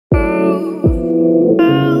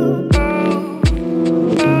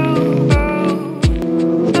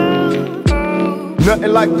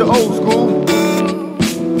Nothing like the old school.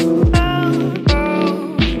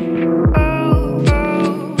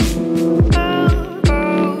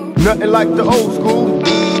 Nothing like the old school.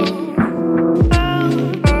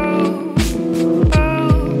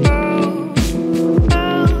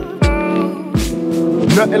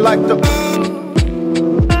 Nothing like the.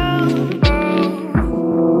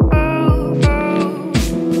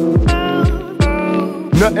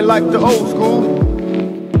 Nothing like the old school.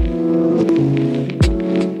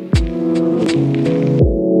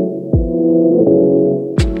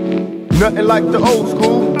 Nothing like the old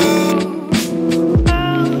school.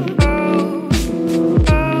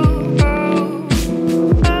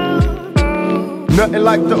 Nothing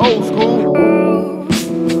like the old school.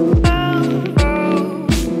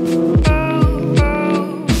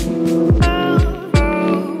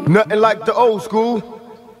 Nothing like the old school.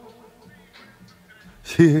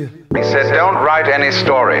 Yeah. He said, don't write any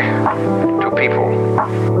story to people.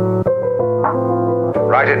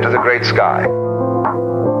 Write it to the great sky.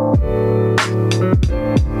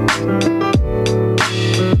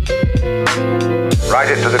 Write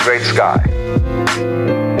it to the great sky.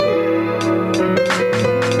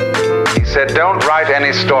 He said, don't write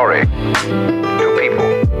any story to people.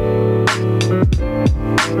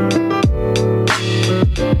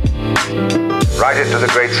 Write it to the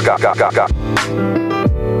great sky.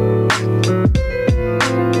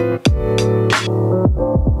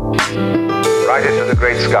 Write it to the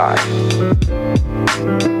great sky.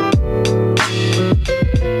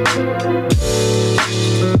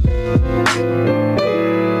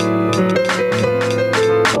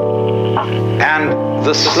 And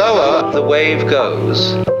the slower the wave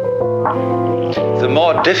goes, the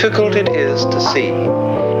more difficult it is to see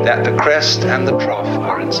that the crest and the trough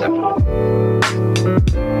are inseparable.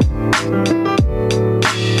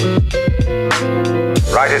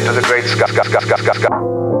 Write it to the great sky.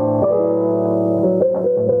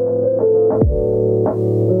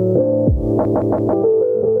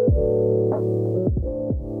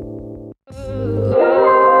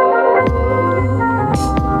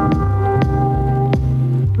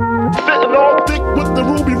 Sitting all thick with the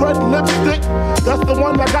ruby red lipstick. That's the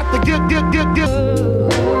one I got to get.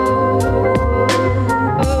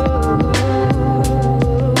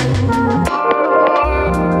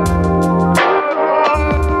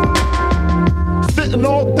 Sitting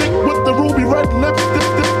all thick with the ruby red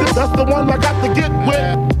lipstick. That's the one I got to get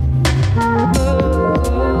with.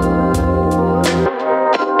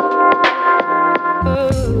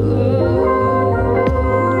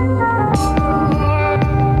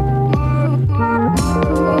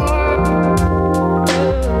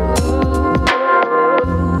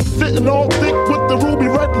 Sitting all thick with the ruby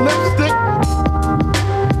red lipstick.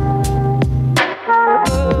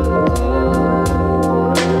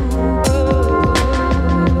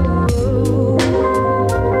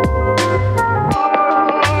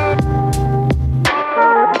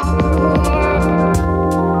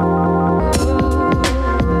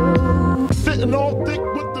 Sitting all thick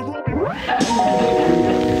with the ruby red.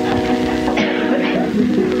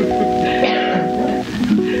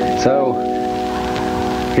 So,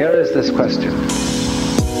 here is this question.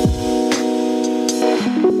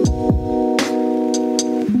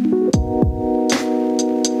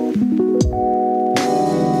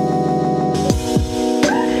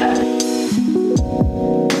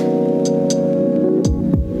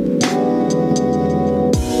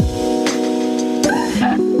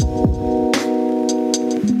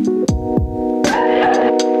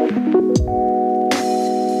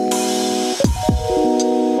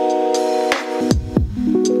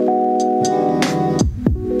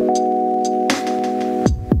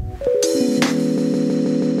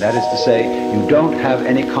 That is to say, you don't have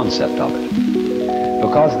any concept of it.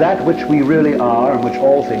 Because that which we really are, and which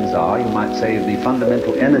all things are, you might say, is the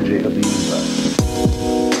fundamental energy of the universe.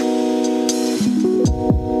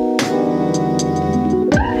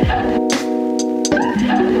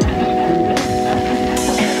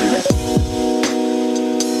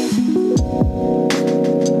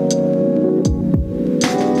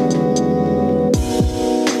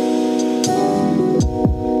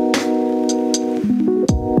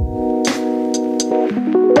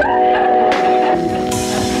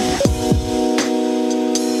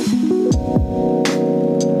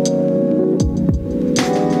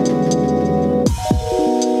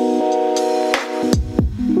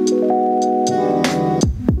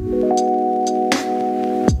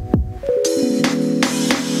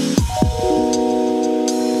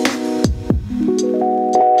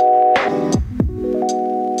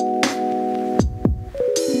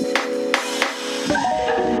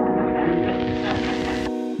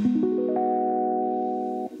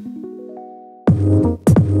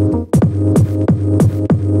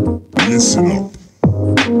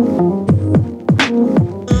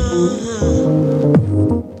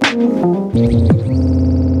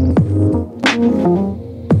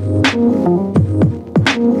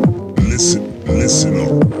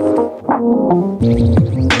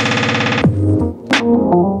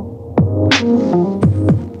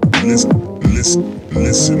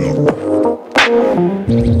 Listen up.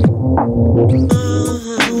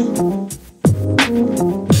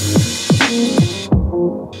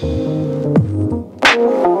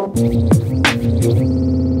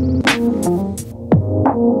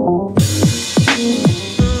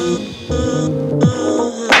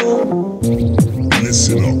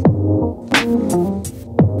 Listen up.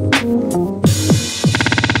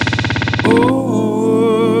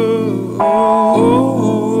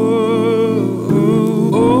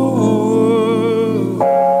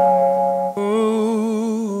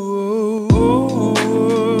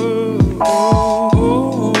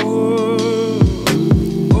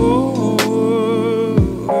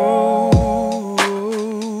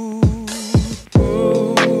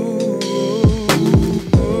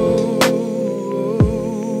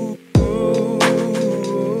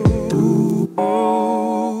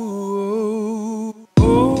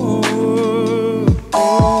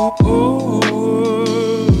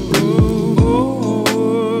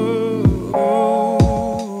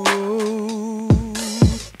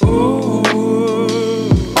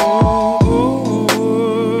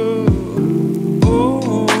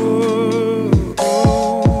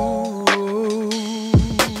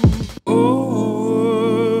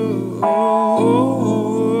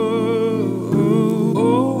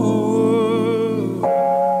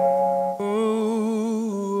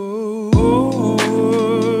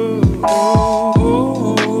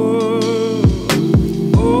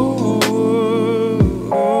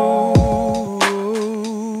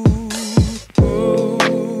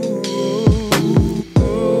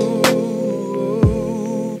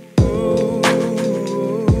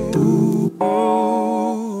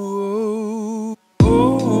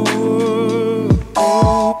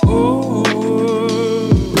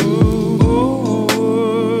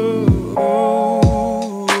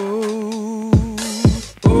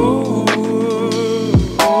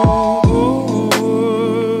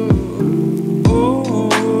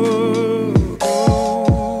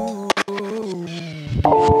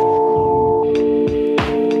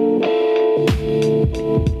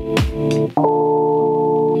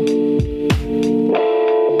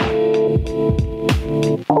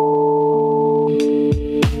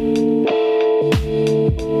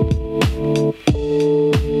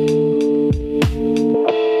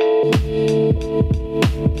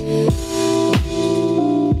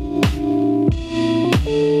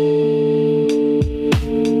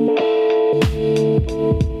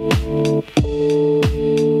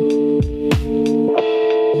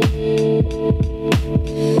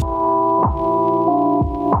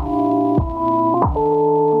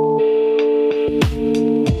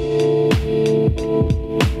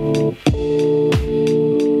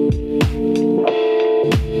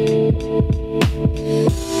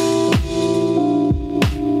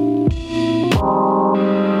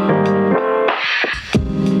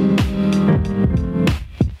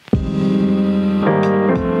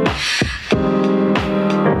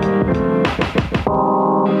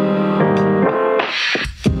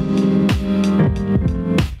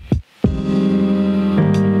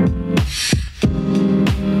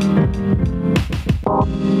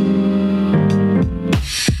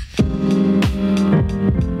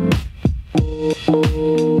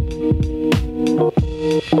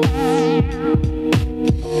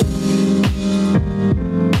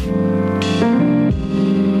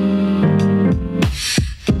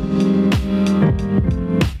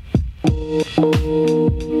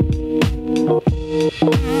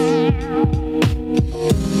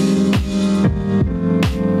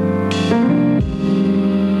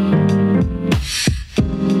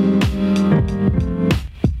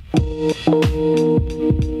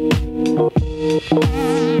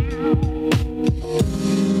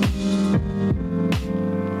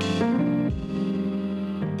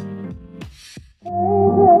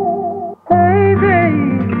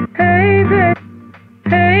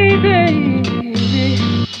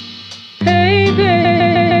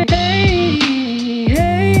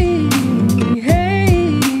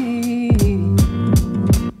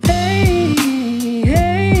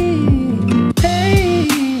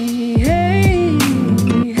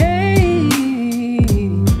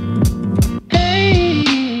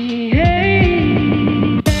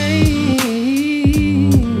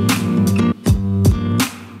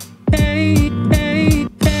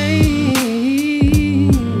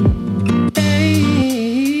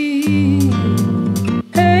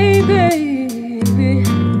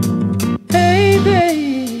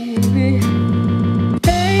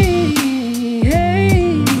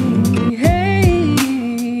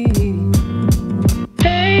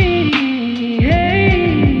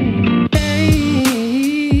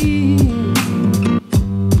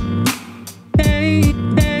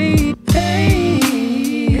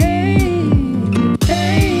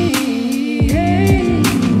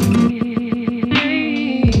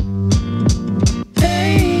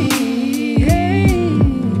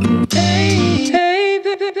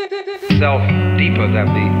 supposed to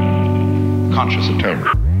have the conscious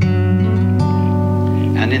atonement.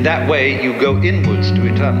 And in that way, you go inwards to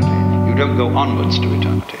eternity. You don't go onwards to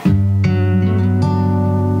eternity.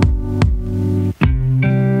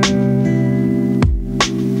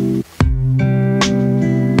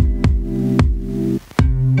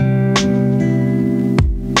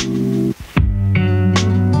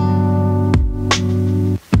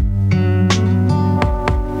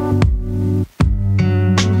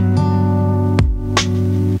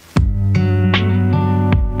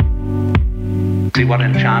 See what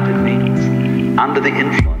enchanted means? Under the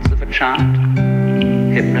influence of a chant,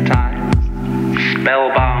 hypnotized,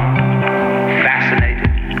 spellbound,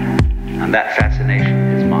 fascinated, and that fascination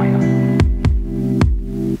is Maya.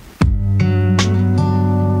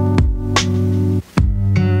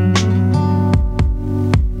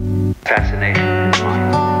 Fascination is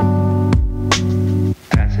Maya.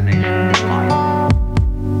 Fascination is Maya.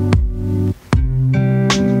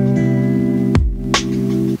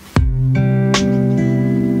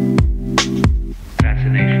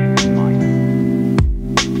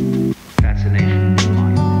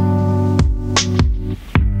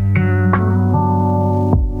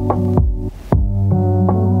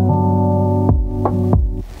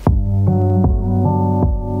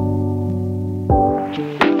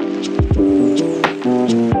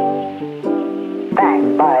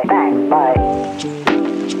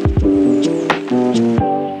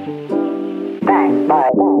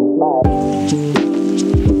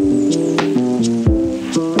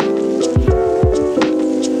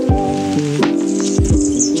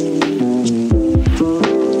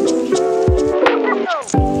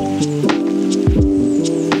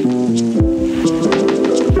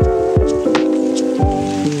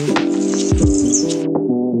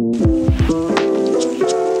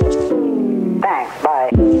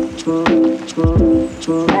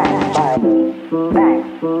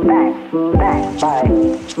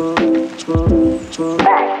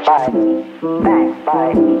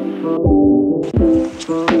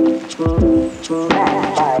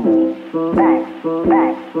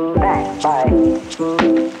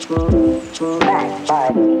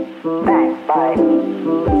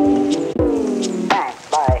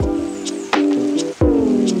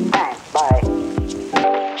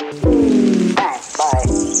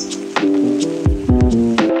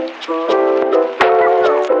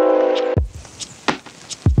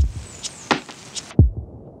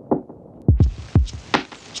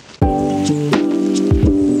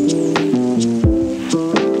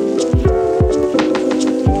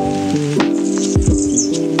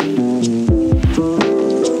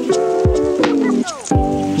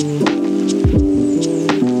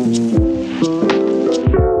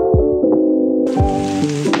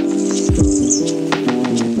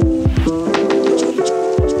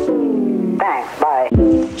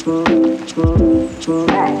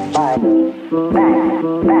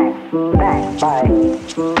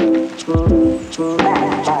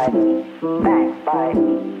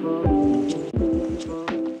 Bye.